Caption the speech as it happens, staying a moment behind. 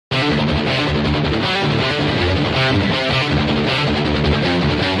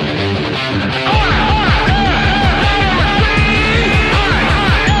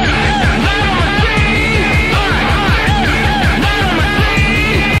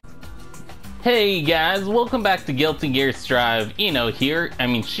Hey guys, welcome back to Guilty Gear Strive.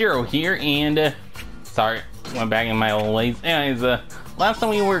 Shiro here, and sorry, went back in my old ways. Anyways, last time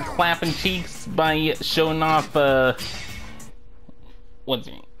we were clapping cheeks by showing off,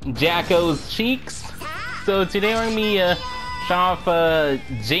 Jacko's cheeks. So today we're gonna be, showing off,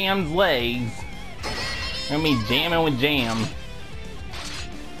 Jam's legs. We're gonna be jamming with Jam.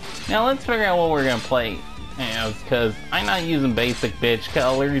 Now let's figure out what we're gonna play. Because I'm not using basic bitch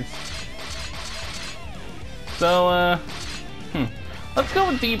colors. So, let's go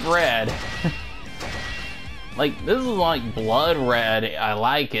with deep red. Like, this is like blood red. I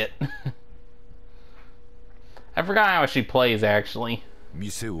like it. I forgot how she plays, actually.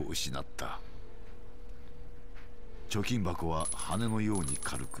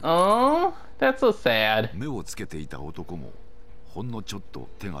 Oh, that's so sad.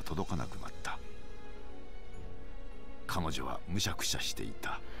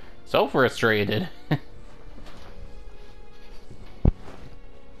 So frustrated.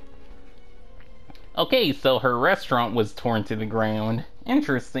 Okay, so her restaurant was torn to the ground.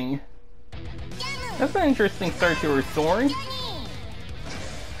 Interesting. That's an interesting start to her story.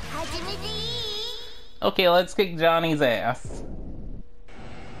 Okay, let's kick Johnny's ass.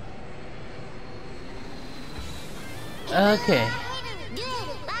 Okay.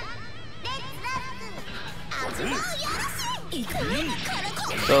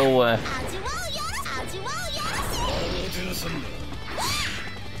 So,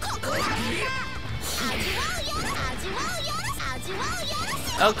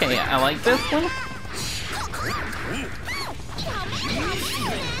 okay, I like this one.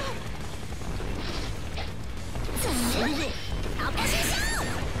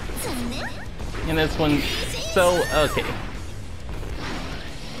 And this one, so, okay.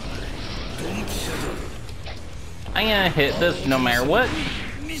 I'm gonna hit this no matter what.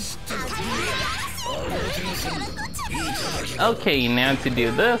 Okay, now to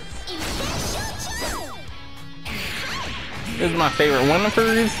do this. This is my favorite one of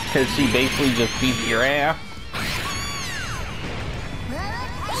hers, because she basically just beats your ass.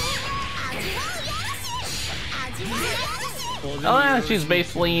 Oh, she's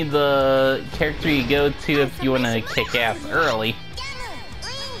basically the character you go to if you want to kick ass early.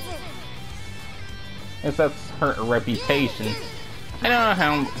 Guess that's her reputation. I don't know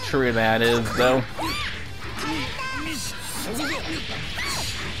how true that is, though.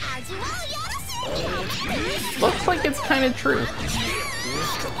 Looks like it's kind of true.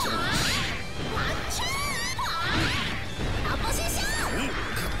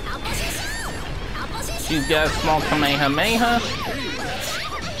 She's got a small Kamehameha.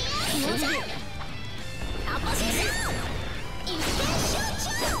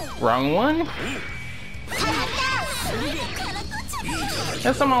 Wrong one.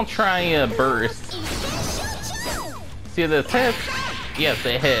 Guess I'll try a burst. See if this hits? Yes,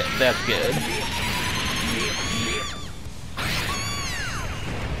 it hit. That's good.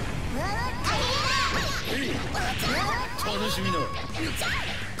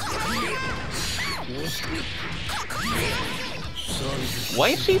 Why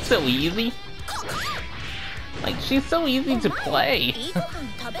is she so easy? Like, she's so easy to play.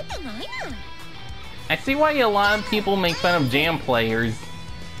 I see why a lot of people make fun of Jam players.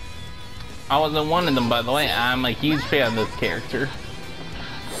 I wasn't one of them, by the way. I'm a huge fan of this character.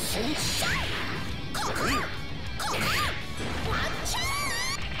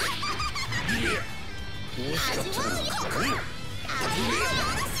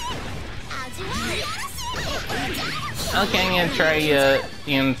 Okay, I'm gonna try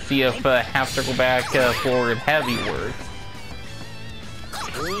and see if half circle back forward heavy works.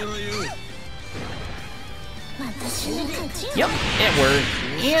 Yep, it works.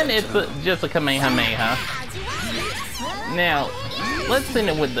 And it's just a Kamehameha. Now, let's end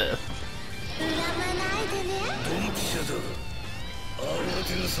it with this.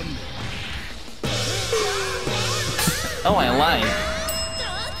 Oh, I lied.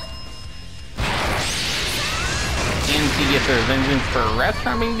 And she gets her vengeance for a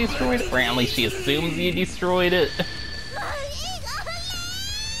restaurant being destroyed, or at least she assumes you destroyed it.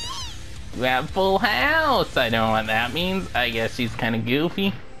 You have full house! I don't know what that means. I guess she's kind of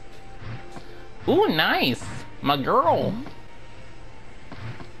goofy. Ooh, nice! My girl!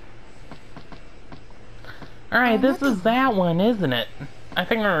 Alright, this is that one, isn't it? I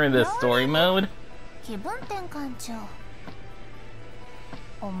think I remember this story mode.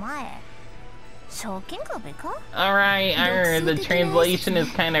 Alright, I heard the translation is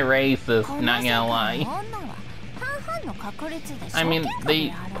kind of racist, not gonna lie. I mean,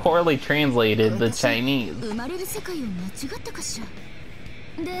 they poorly translated the Chinese.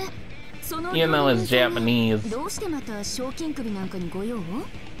 even though it's Japanese. どうしてまた賞金首なんかにご用を？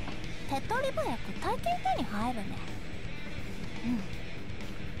手取り早く体験手に入るね。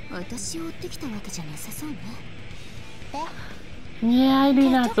私を追ってきたわけじゃなさそうね。Yeah, I do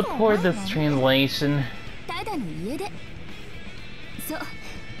not support this translation. ただの家出。そう、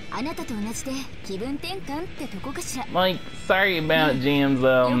あなたと同じで気分転換ってとこかしら。Like, sorry about Jam's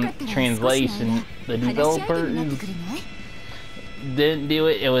translation. The developers didn't do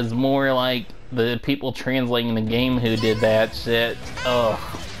it. It was more like the people translating the game who did that shit. Ugh.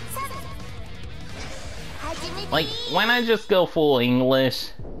 Like, why not just go full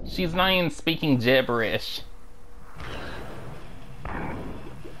English? She's not even speaking gibberish.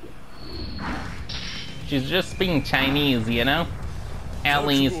 She's just speaking Chinese, you know? At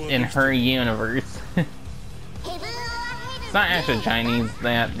least in her universe. It's not actually Chinese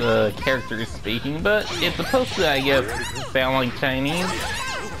that the character is speaking, but it's supposed to, I guess, sound like Chinese.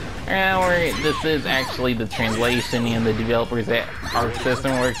 Or this is actually the translation and the developers at Arc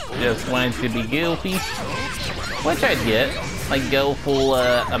System Works just wanted to be goofy. Which I get. Like, go full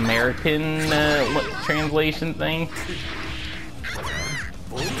American translation thing.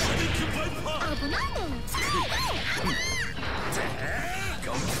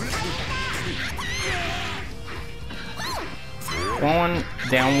 One,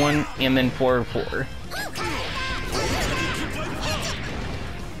 down one, and then forward four.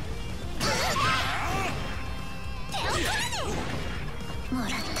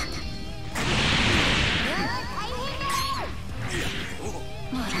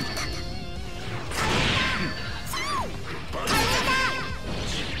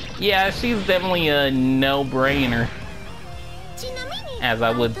 Yeah, she's definitely a no-brainer, as I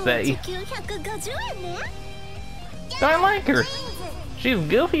would say. I like her. She's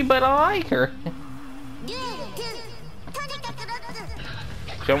goofy, but I like her.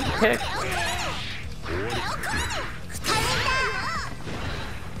 Jump kick.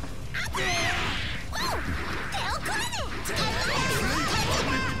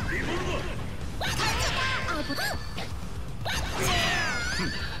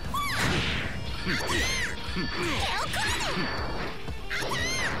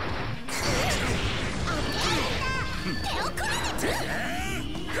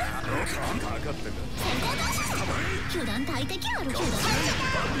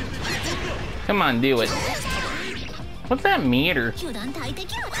 Come on, do it. What's that meter?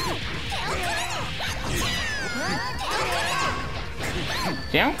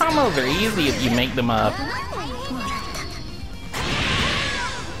 Jam combos are easy if you make them up.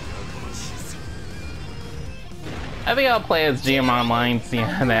 I think I'll play as Jam Online, see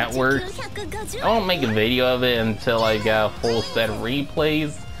how that works. I won't make a video of it until I got a full set of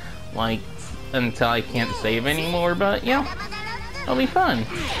replays. Like, until I can't save anymore, but yeah, it'll be fun.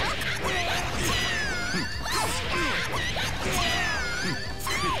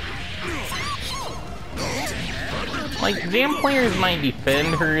 Like, Jam players might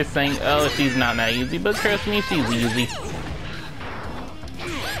defend her saying, oh, she's not that easy, but trust me, she's easy.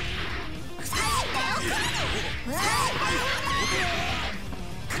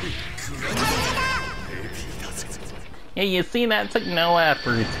 Yeah, you see, that took no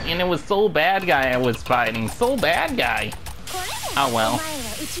effort, and it was Soul Bad Guy I was fighting. Soul Bad Guy! Oh well.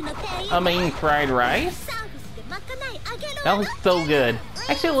 I mean, fried rice? That was so good.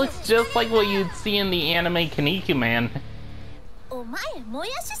 Actually, it looks just like what you'd see in the anime Kinnikuman.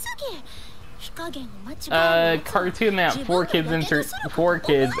 Cartoon that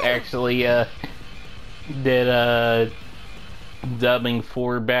 4Kids actually did dubbing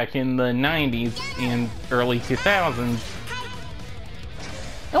for back in the 90s and early 2000s.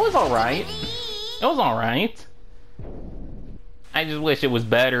 It was alright. It was alright. I just wish it was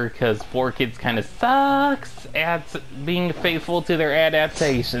better because 4Kids kind of sucks at being faithful to their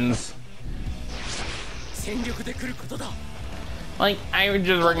adaptations. Like, I would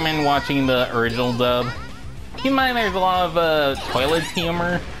just recommend watching the original dub. Keep in mind there's a lot of toilet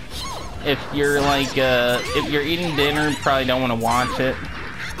humor. If you're like, if you're eating dinner, you probably don't want to watch it.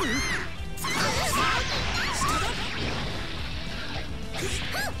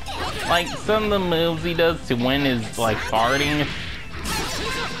 Like, some of the moves he does to win is like farting.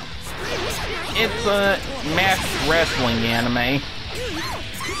 It's a masked wrestling anime.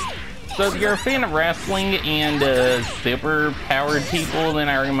 So if you're a fan of wrestling and super powered people, then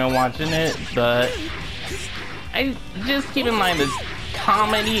I recommend watching it. But I just keep in mind that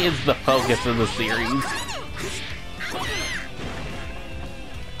comedy is the focus of the series.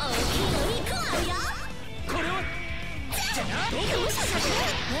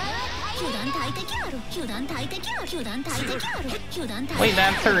 Wait,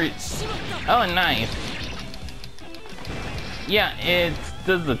 that's her. Oh, nice. Yeah, it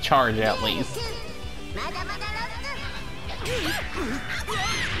does the charge at least.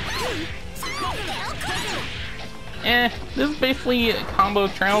 This is basically Combo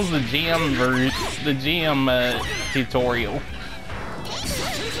Trials, the GM tutorial.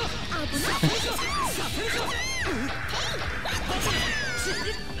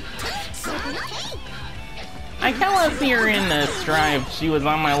 I kinda want to see her in Strive. She was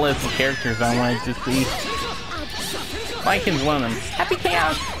on my list of characters I wanted to see. Lycan's one of them. Happy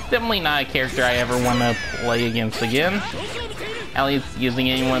Chaos, definitely not a character I ever want to play against again. At least using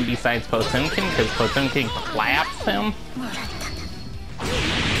anyone besides Potemkin, because Potemkin claps him.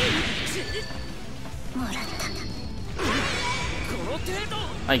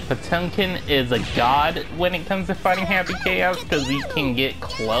 Like, Potemkin is a god when it comes to fighting Happy Chaos, because he can get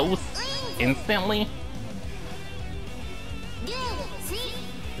close instantly.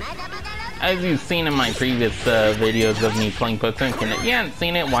 As you've seen in my previous videos of me playing Potemkin, if you haven't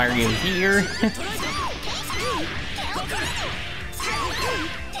seen it, why are you here?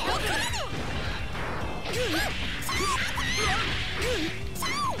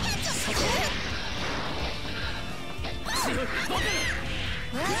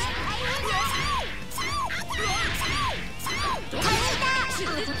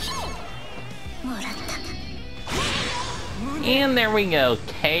 And there we go,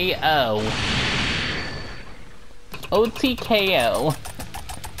 KO. OTKO.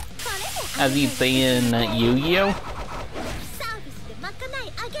 As you'd say in Yu-Gi-Oh!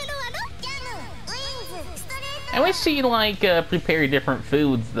 I wish she'd like prepare different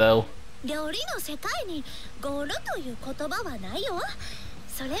foods though.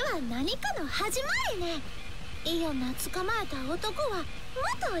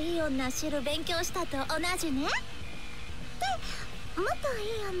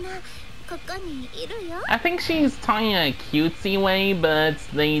 I think she's talking in a cutesy way, but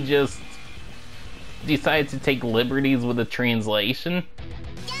they just decide to take liberties with the translation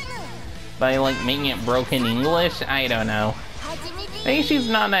by like making it broken English. I don't know. Maybe she's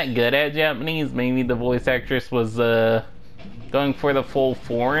not that good at Japanese. Maybe the voice actress was going for the full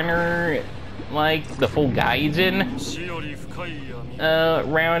foreigner, like the full gaijin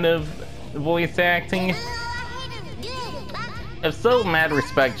round of voice acting. If so, mad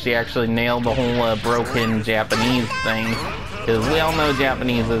respect, she actually nailed the whole broken Japanese thing, because we all know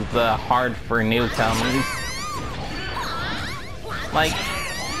Japanese is hard for newcomers. Like,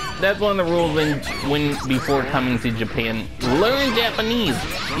 that's one of the rules before coming to Japan. Learn Japanese.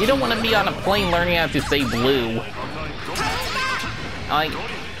 You don't want to be on a plane learning how to say blue. Like,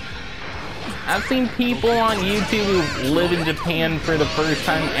 I've seen people on YouTube who live in Japan for the first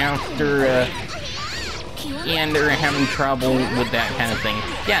time after and are having trouble with that kind of thing.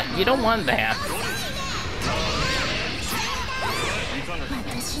 Yeah, you don't want that.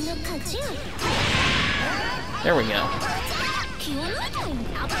 There we go.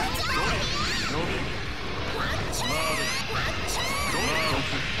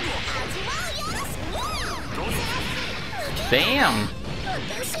 Damn!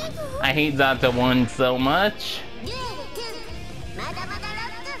 I hate Zato 1 so much.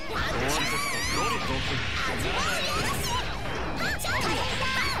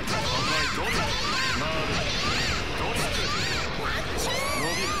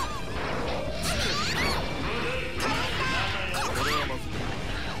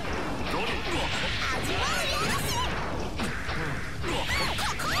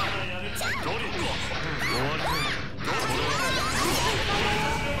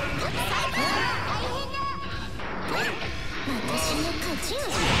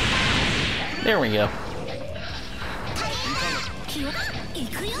 There we go.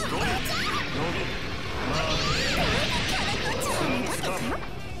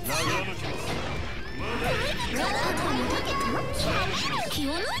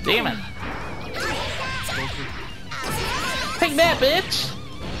 Damn it. Take that, bitch!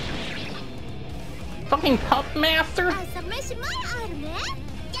 Fucking Puppet Master?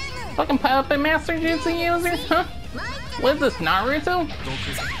 Fucking Puppet Master Jutsu user? Huh? What is this, Naruto?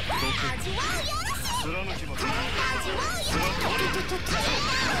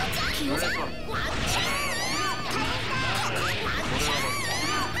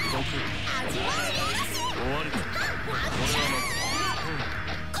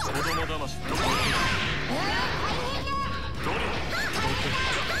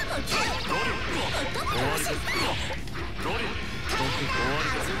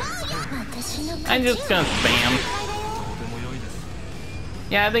 I'm just gonna spam.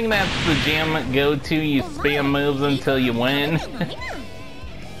 Yeah, I think that's the jam go-to. You spam moves until you win.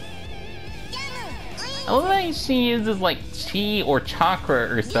 I love that she uses like chi or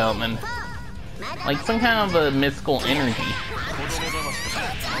chakra or something. Like some kind of a mystical energy.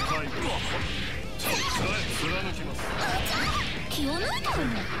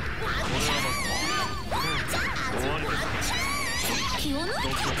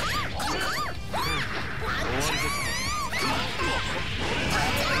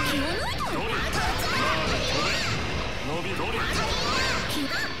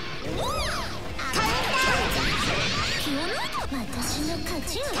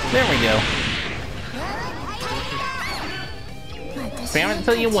 There we go. Spam it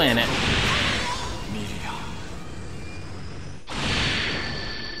until you win it.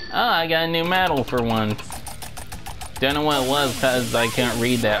 Oh, I got a new medal for once. Don't know what it was because I couldn't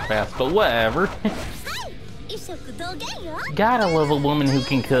read that fast, but whatever. Gotta love a woman who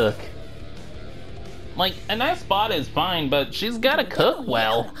can cook. Like, a nice spot is fine, but she's gotta cook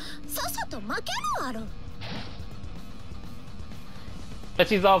well. But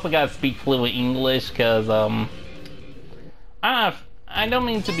she's also gotta speak fluent English, cause, I don't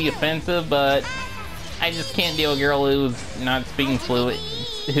mean to be offensive, but I just can't deal with a girl who's not speaking fluent,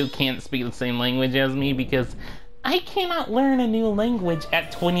 who can't speak the same language as me, because I cannot learn a new language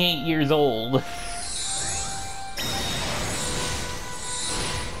at 28 years old.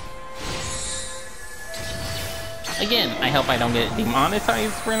 Again, I hope I don't get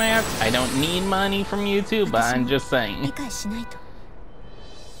demonetized for that. I don't need money from YouTube, but I'm just saying.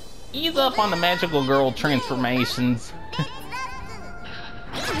 Ease up on the magical girl transformations.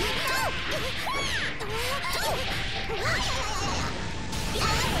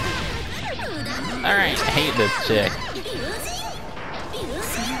 Alright, I hate this chick.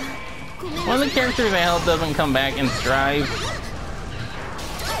 One of the characters I hope doesn't come back and strive.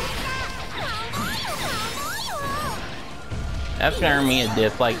 That's gonna earn me a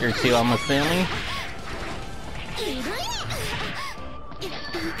dislike or two, I'm assuming.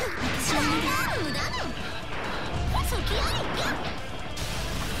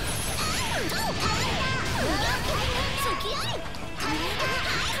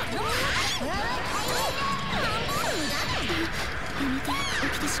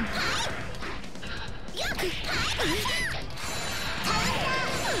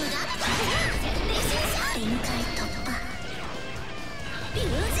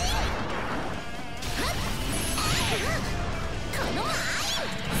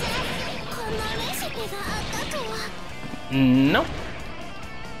 Nope.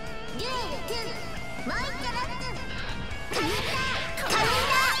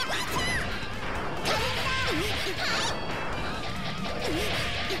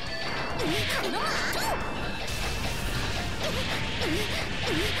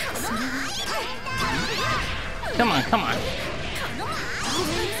 Come on, come on.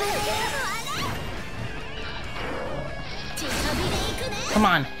 Come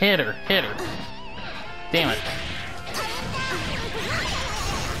on, hit her, hit her. Damn it.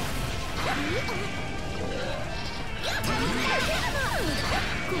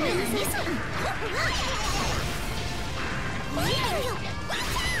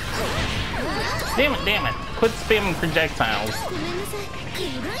 Damn it, damn it. Quit spamming projectiles.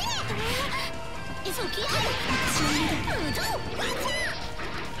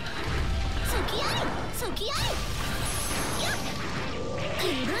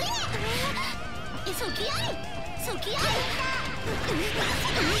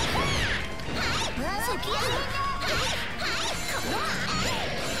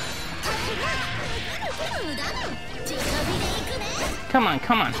 Come on,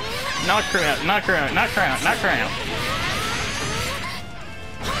 come on. Knock her out, knock her out, knock her out, knock her out.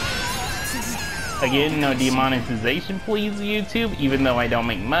 Again, no demonetization please, YouTube. Even though I don't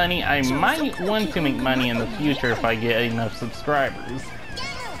make money, I might want to make money in the future if I get enough subscribers.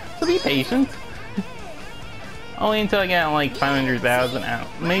 So be patient. Only until I get like 500,000 out.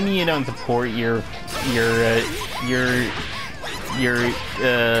 Maybe you don't support your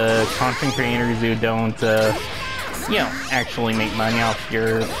content creators who don't, you know, actually make money off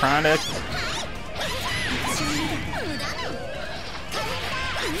your product.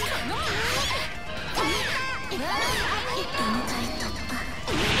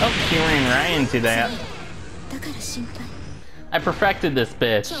 Oh, she ran right into that. I perfected this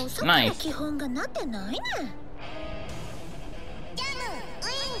bitch. Nice.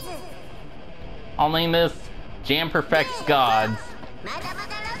 I'll name this Jam Perfects Gods.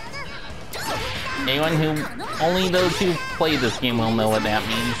 Anyone who, only those who play this game will know what that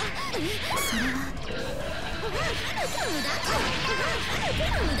means.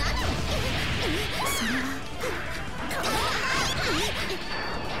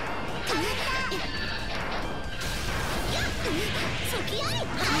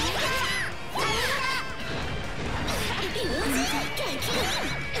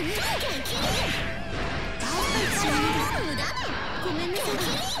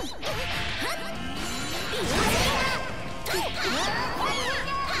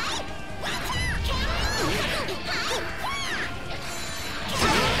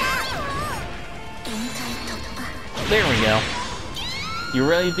 There we go. You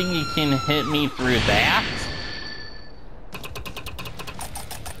really think you can hit me through that?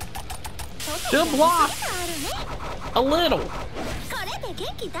 Still block! A little!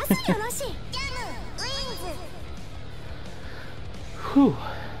 Whew.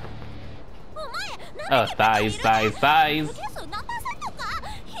 Oh, thighs, thighs, thighs!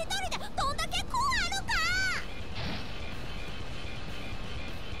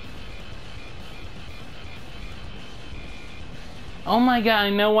 Oh my god, I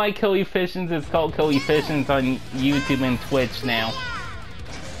know why Coefficients is called Coefficients on YouTube and Twitch now.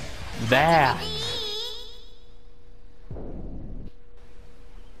 That.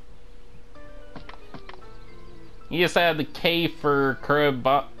 You just add the K for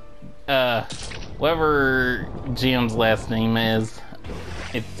whatever Jim's last name is.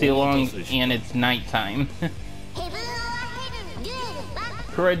 It's too long and it's nighttime.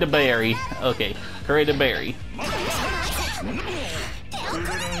 Berry. Okay, Berry.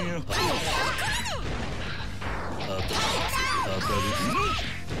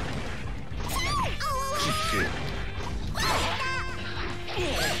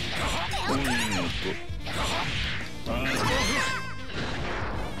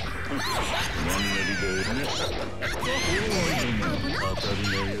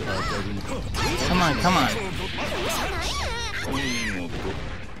 Come on, come on.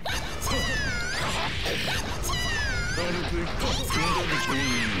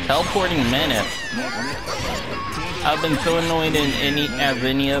 Teleporting menace. I've been so annoyed in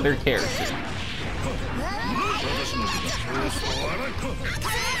any other character.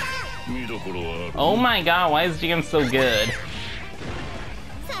 Oh my god, why is Jam so good?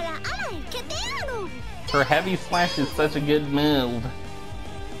 Her heavy slash is such a good move.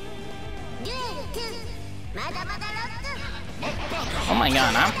 Oh my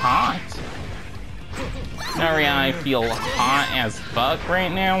god, I'm hot. Sorry, I feel hot as fuck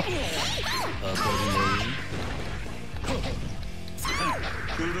right now.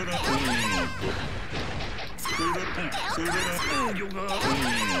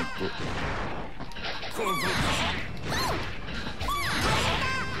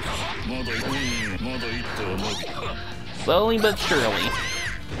 Slowly but surely.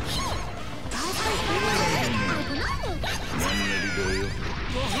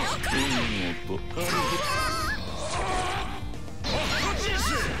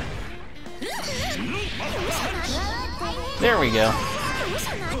 There we go.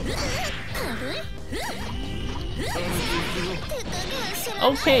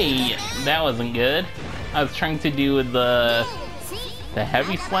 Okay, that wasn't good. I was trying to do the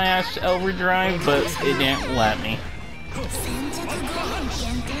heavy slash overdrive, but it didn't let me.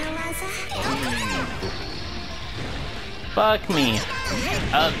 Fuck me.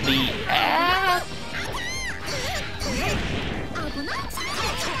 Up the ass.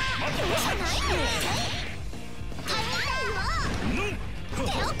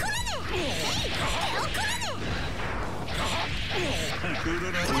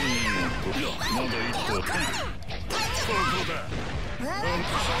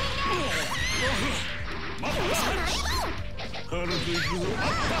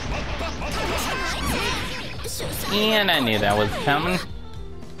 And I knew that was coming.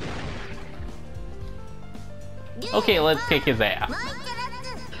 Okay, let's kick his ass.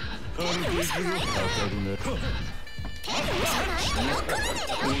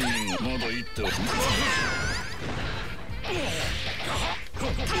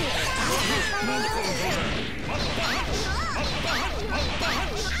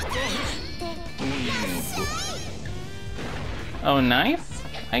 Oh, nice,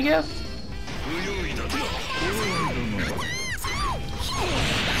 I guess.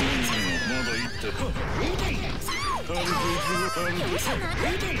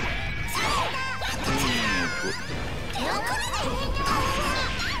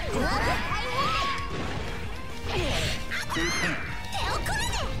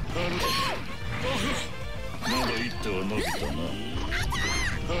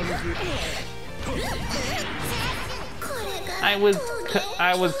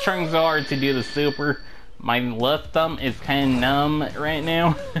 I was trying so hard to do the super, My left thumb is kind of numb right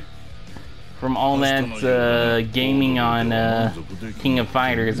now from all that gaming on King of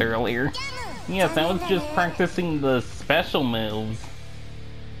Fighters earlier. Yes, I was just practicing the special moves.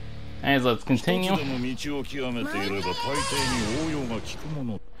 As let's continue.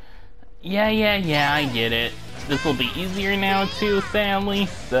 Yeah, I get it. This will be easier now too, sadly.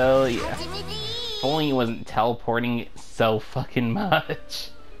 So yeah. If only it wasn't teleporting so fucking much.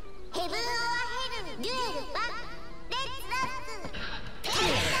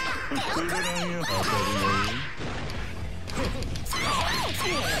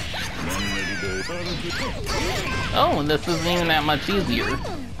 Oh, this isn't even that much easier.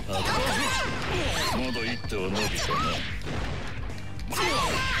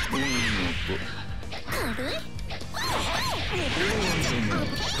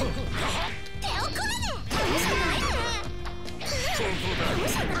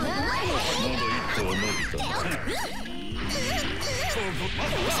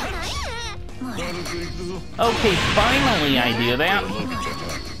 Okay, finally I do that.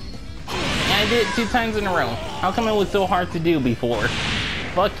 I did it 2 times in a row. How come it was so hard to do before?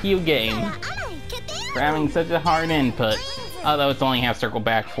 Fuck you, game. For having such a hard input. Although it's only half circle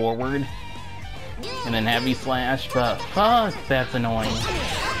back forward. And then heavy slash, but fuck, that's annoying.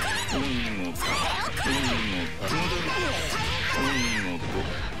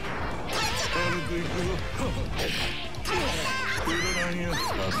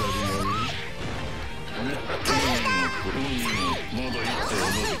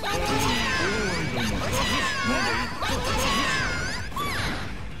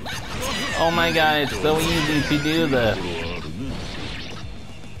 Oh my god, it's so easy to do this.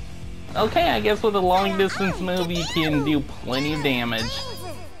 Okay, I guess with a long distance move you can do plenty of damage.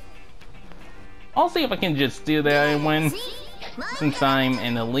 I'll see if I can just do that and win, since I'm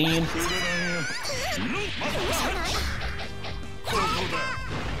in the lead.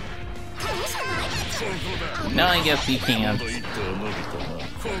 No, I guess you can't.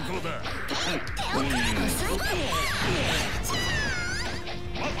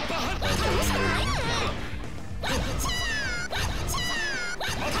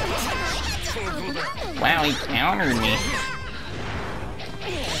 Wow, he countered me.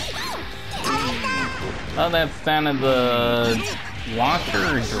 Oh, that's down to the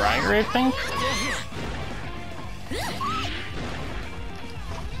washer or dryer, I think?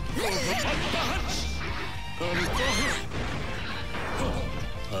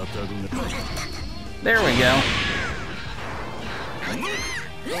 There we go.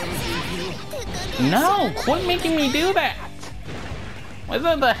 No, quit making me do that! Why is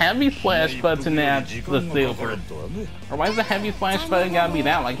that the heavy flash button at the silver? Or why is the heavy flash button gotta be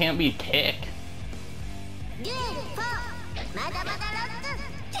that? Why can't it be a kick?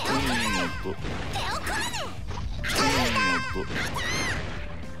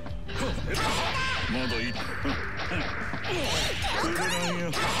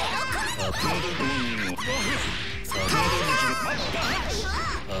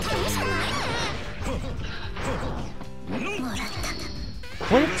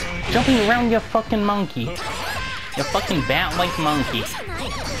 Quit jumping around, you fucking monkey. You fucking bat-like monkey.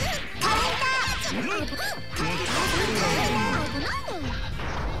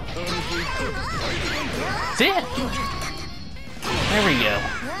 That's it! There we go.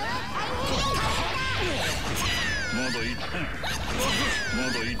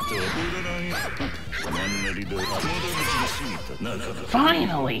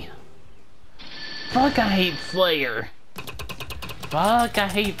 Finally! Fuck, I hate Slayer. Fuck, I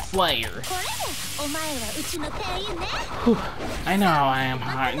hate Slayer. Whew. I know I am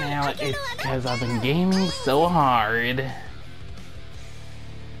hot now. It's because I've been gaming so hard.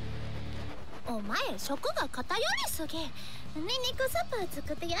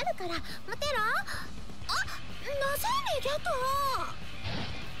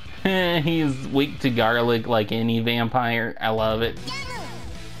 He's weak to garlic like any vampire. I love it.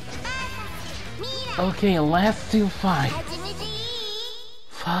 Okay, last 2 fights.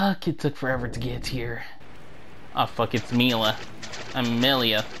 Fuck, it took forever to get here. Oh fuck, it's Mila. I'm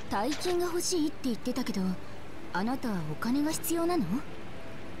Melia.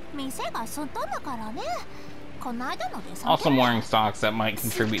 Also, I'm wearing socks that might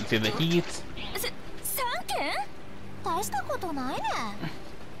contribute to the heat.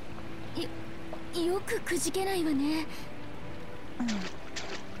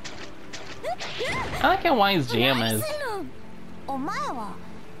 I like how wise Jam is.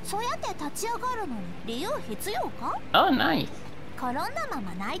 Oh, nice.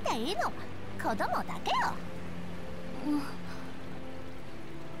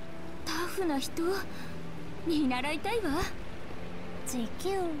 見習いたいわ。時給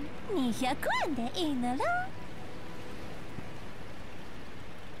200円でいいなら。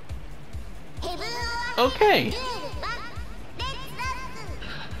Okay.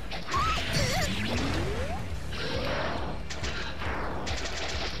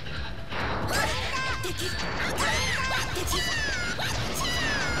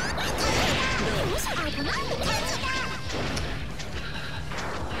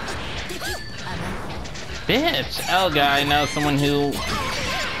 Bitch! Oh god, I know someone who...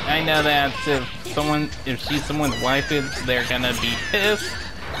 I know that if she's someone's wife, they're gonna be pissed.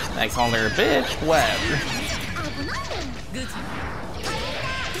 I call her a bitch, whatever.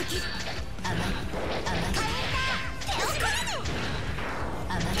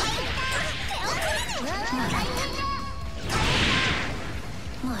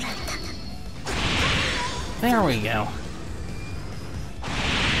 There we go.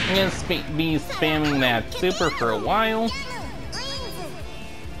 I'm gonna be spamming that super for a while.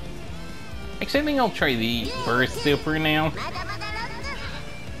 Actually, I think I'll try the burst super now.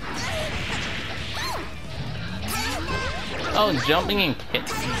 Oh, jumping and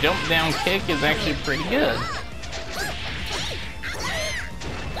jump down kick is actually pretty good.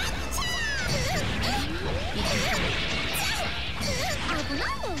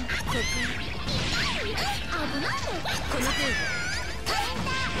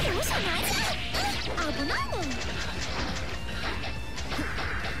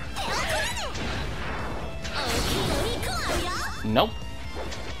 Nope.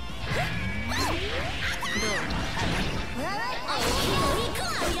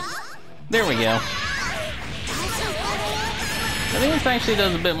 There we go. I think this actually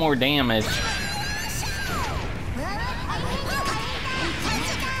does a bit more damage.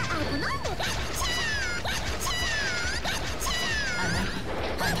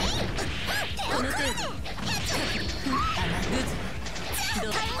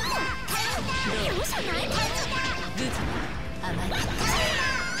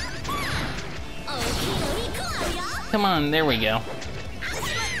 Come on, there we go.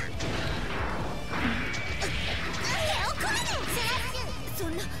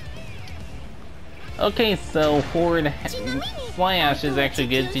 Okay, so forward slash is actually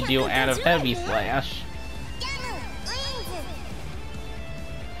good to deal out of heavy slash.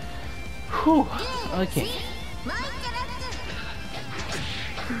 Whew, okay.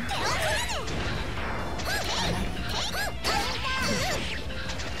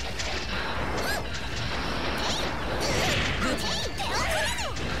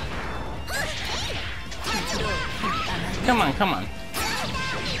 Come on, come on.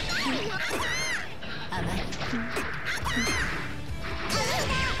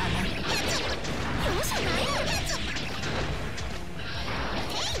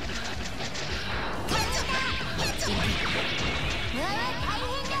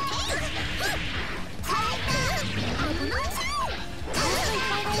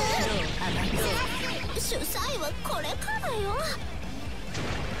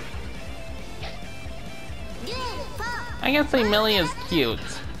 I gotta say Millie is cute.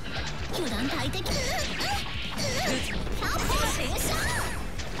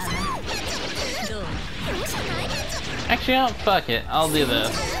 Actually, oh, fuck it. I'll do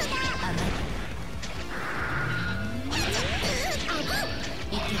this.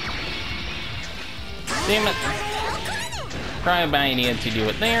 Damn it. Probably a bad idea to do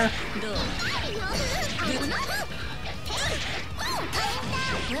it there.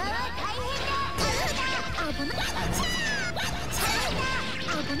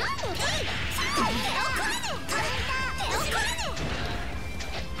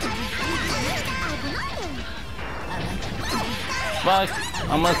 Fuck,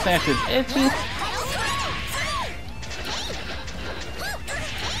 my mustache is itchy.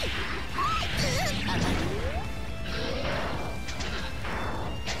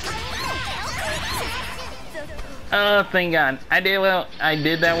 Oh, thank God. I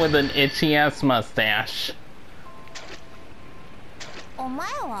did that with an itchy ass mustache. お前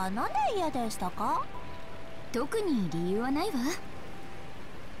はなんで嫌でしたか？特に理由はないわ。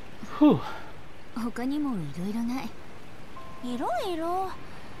他にもいろいろない。いろいろ。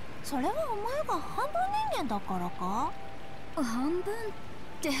それはお前が半分人間だからか？半分っ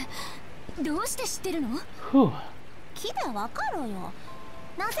てどうして知ってるの？木でわかるよ。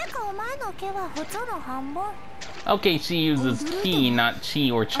なぜかお前の毛は普通の半分。Okay, she uses ki, not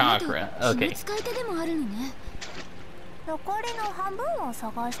chi or chakra. Okay. 使い手でもあるのね。残りの半分を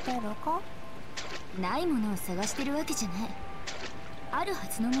探してるか？ないものを探してるわけじゃない。あるは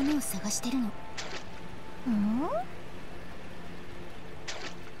ずのものを探してるの。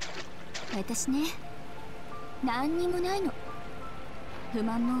私ね、何にもないの。不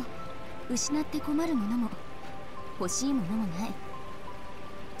満も失って困るものも欲しいものもない。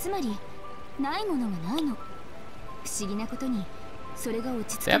つまりないものがないの。不思議なことにそれが落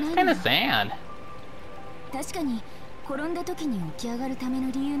ち着かない That's の。 kind of sad. 確かに転んだ時に起き上がるため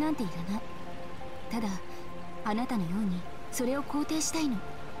の理由なんていらない。ただあなたのようにそれを肯定したいの。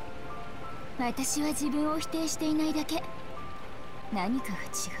私は自分を否定していないだけ。何かが違う。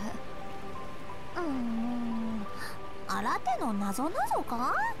新手の謎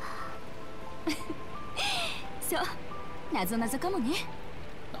かそう、謎かもね。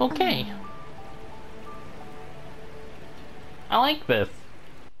 Okay. I like this.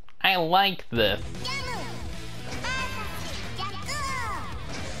 I like this.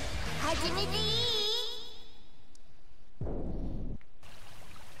 始めていい？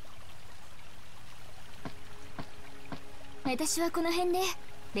私はこの辺で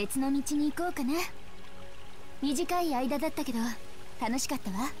別の道に行こうかな。短い間だったけど楽しかっ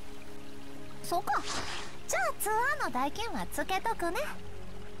たわ。そうか。じゃあツアーの代金はつけとくね。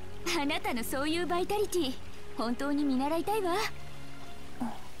あなたのそういうバイタリティ本当に見習いたいわ。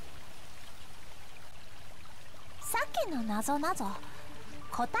さっきの謎答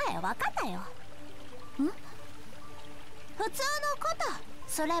えわかったよ。普通のこと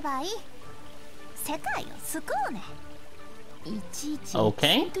すればいい。世界を救うね。いちいちエキ Okay.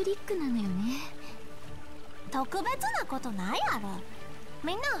 セントリックなのよね。特別なことないやろ。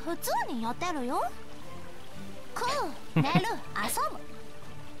みんな普通にやってるよ。食う、寝る、遊ぶ。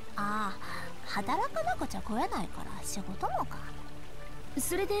ああ、働かなくちゃ食えないから仕事もか。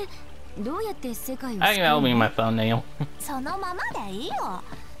それでどうやって世界を I think that'll be my thumbnail. そのままでいいよ。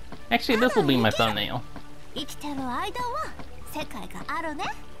 Actually, this will be my thumbnail. 生きてる間は世界があるね。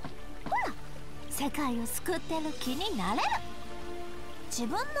ほら、世界を救ってる気になれる。自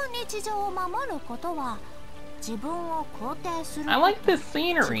分の日常を守ることは自分を肯定すること。 I like this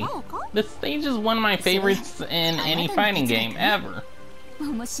scenery. 違うか？ This stage is one of my favorites in any fighting game ever.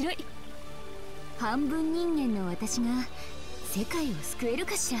 面白い。半分人間の私が世界を救える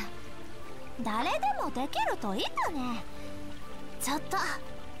かしら。誰でもできるといいだね。ちょっとか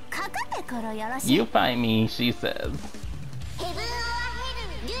かってくるよろしい。 You fight me, she says. ヘブン・オア・ヘ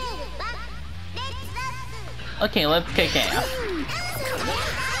ルルール1 Okay, let's kick ass.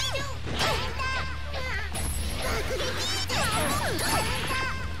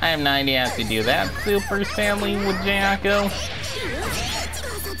 I have no idea how to do that super sadly with Jacko.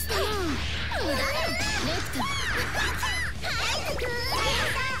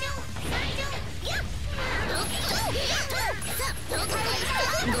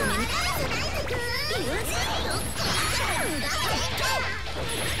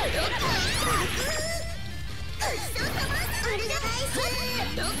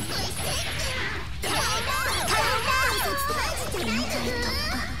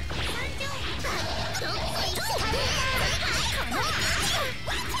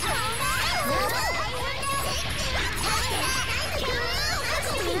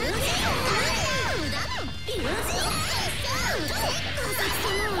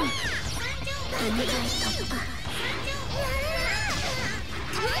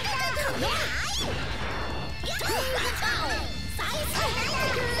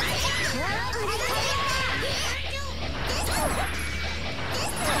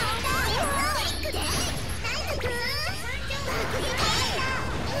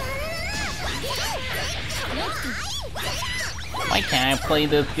 Why can't I play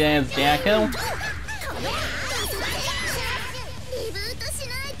this guy as Jacko?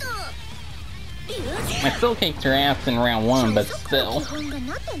 I still kicked her ass in round 1, but still.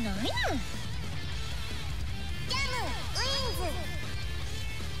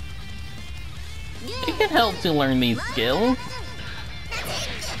 It could help to learn these skills.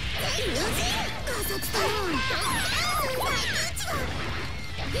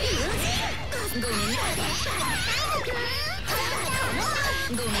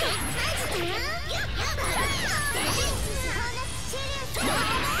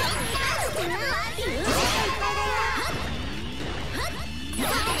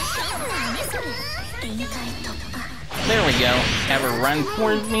 There we go. Have her run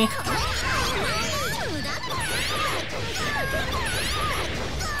towards me.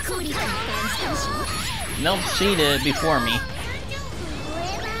 Nope, she did before me.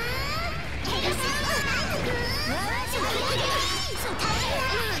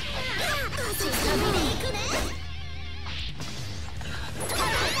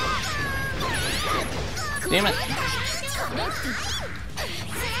 Damn it.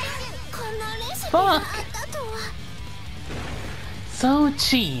 Fuck. So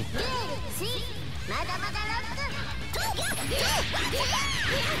cheap.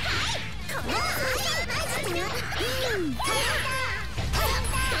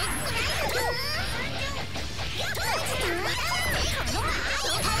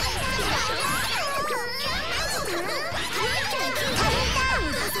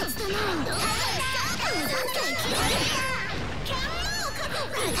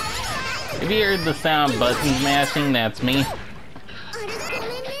 If you heard the sound buttons mashing, that's me.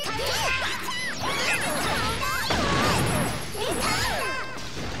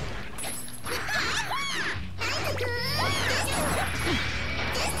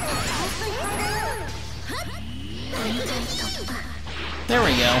 There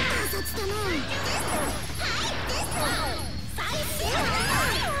we go.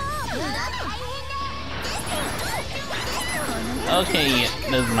 Okay,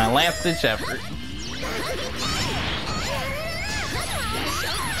 this is my last ditch effort.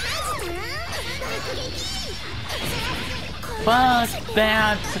 Fuck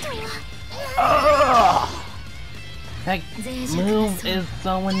that! Ugh! That move is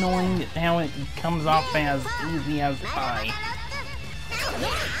so annoying how it comes off as easy as pie.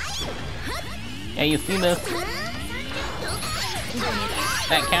 Yeah, you see this?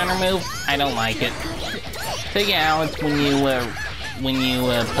 That counter move? I don't like it. Take it out when you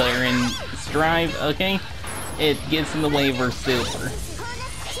put her in stride, okay? It gets in the way of her super.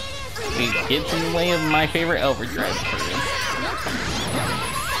 It gets in the way of my favorite overdrive period.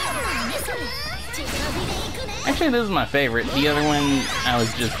 Actually, this is my favorite. The other one I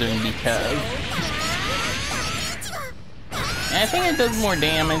was just doing because. And I think it does more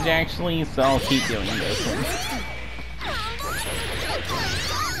damage actually, so I'll keep doing this one.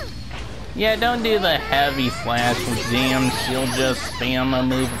 Yeah, don't do the heavy slash with Jam. She'll just spam a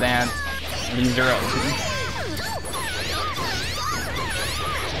move that leaves her open.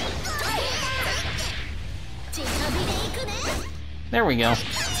 There we go.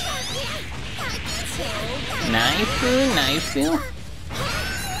 Nice, nice.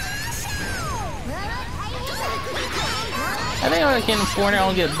 I think I can afford it.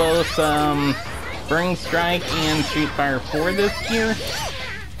 I'll get both Burning Strike and Street Fighter 4 this year.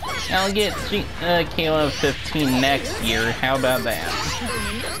 I'll get KOF 15 next year. How about that?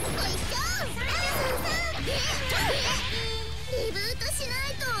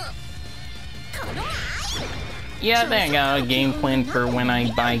 Yeah, I think I got a game plan for when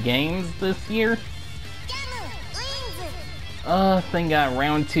I buy games this year. Thank God,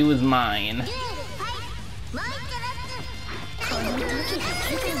 round 2 is mine.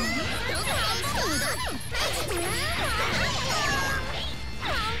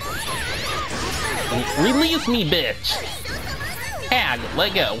 Release me, bitch! Hag,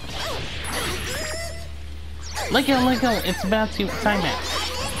 let go. Let go, let go. It's about to time out.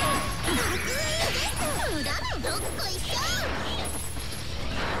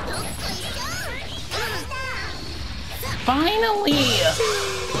 Finally!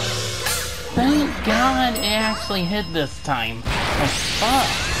 Thank God it actually hit this time. Oh, fuck.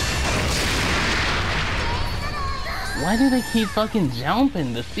 Why do they keep fucking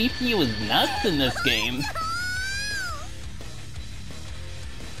jumping? The CPU is nuts in this game.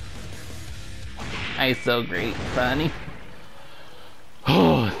 It's so great, Sonny.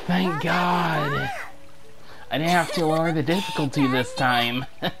 Oh, thank God. I didn't have to lower the difficulty this time.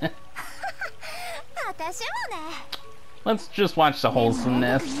 Let's just watch the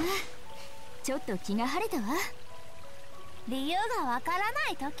wholesomeness. ちょっと気が晴れたわ。理由がわからな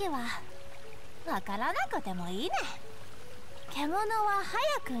いときはわからなくてもいいね。獣は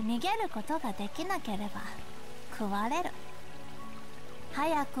早く逃げることができなければ食われる。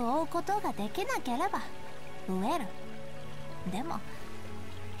早く追うことができなければ飢える。でも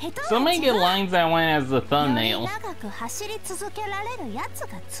So many good lines I want as the thumbnail. 長く走り続けられるやつ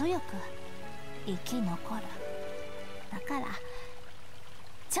が強く生き残る。だから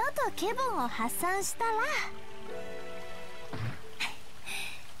ちょっと気分を発散したら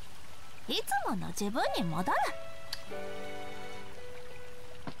いつもの自分に戻る。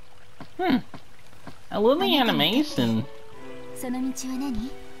I love the animation. その道は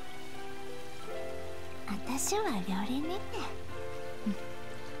何？私は料理人ね。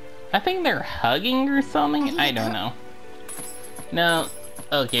I think they're hugging or something? I don't know. No.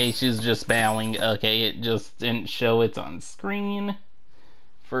 Okay, she's just bowing. Okay, it just didn't show it's on screen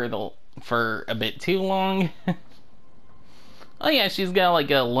for a bit too long. Oh yeah, she's got like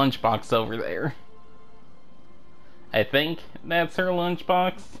a lunchbox over there. I think that's her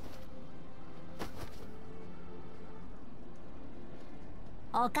lunchbox.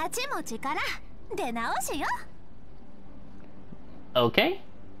 Okay.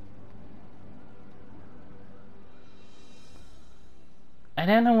 I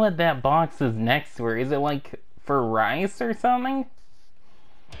don't know what that box is next to her. Is it like for rice or something?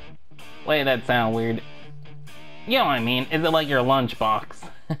 Wait, that sounds weird. You know what I mean. Is it like your lunch box?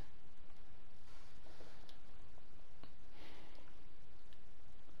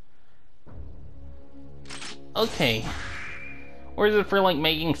 Okay. Or is it for like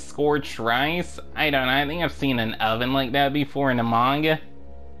making scorched rice? I don't know. I think I've seen an oven like that before in a manga.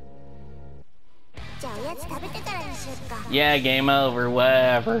 Yeah, game over,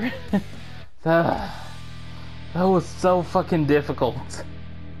 whatever. That was so fucking difficult.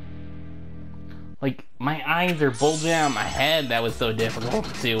 Like, my eyes are bulging out of my head. That was so difficult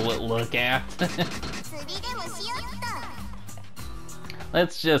to look at.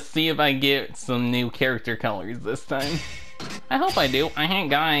 Let's just see if I get some new character colors this time. I hope I do. I ain't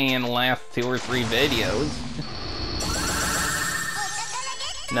got any in the last 2 or 3 videos.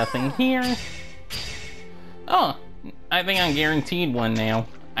 Nothing here. Oh, I think I'm guaranteed one now.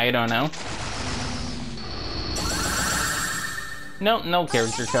 I don't know. Nope, no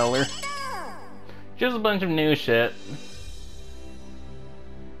character color. Just a bunch of new shit.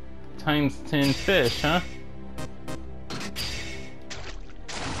 Times 10 fish, huh?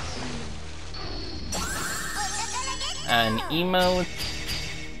 An emote.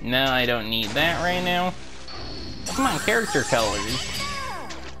 No, I don't need that right now. Come on, character colors.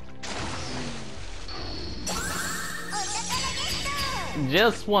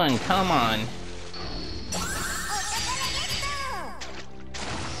 Just one, come on.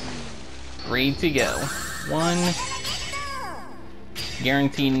 Ready to go. 1.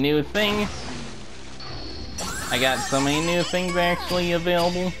 Guaranteed new thing. I got so many new things actually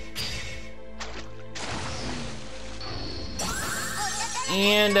available.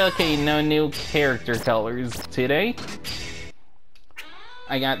 And okay, no new character colors today.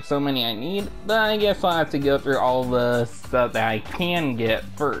 I got so many I need, but I guess I'll have to go through all the stuff that I can get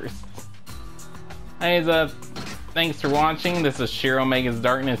first. Anyways, thanks for watching. This is Shiro Omega's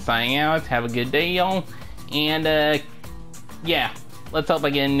Darkness signing out. Have a good day, y'all. And yeah, let's hope I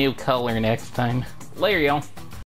get a new color next time. Later, y'all.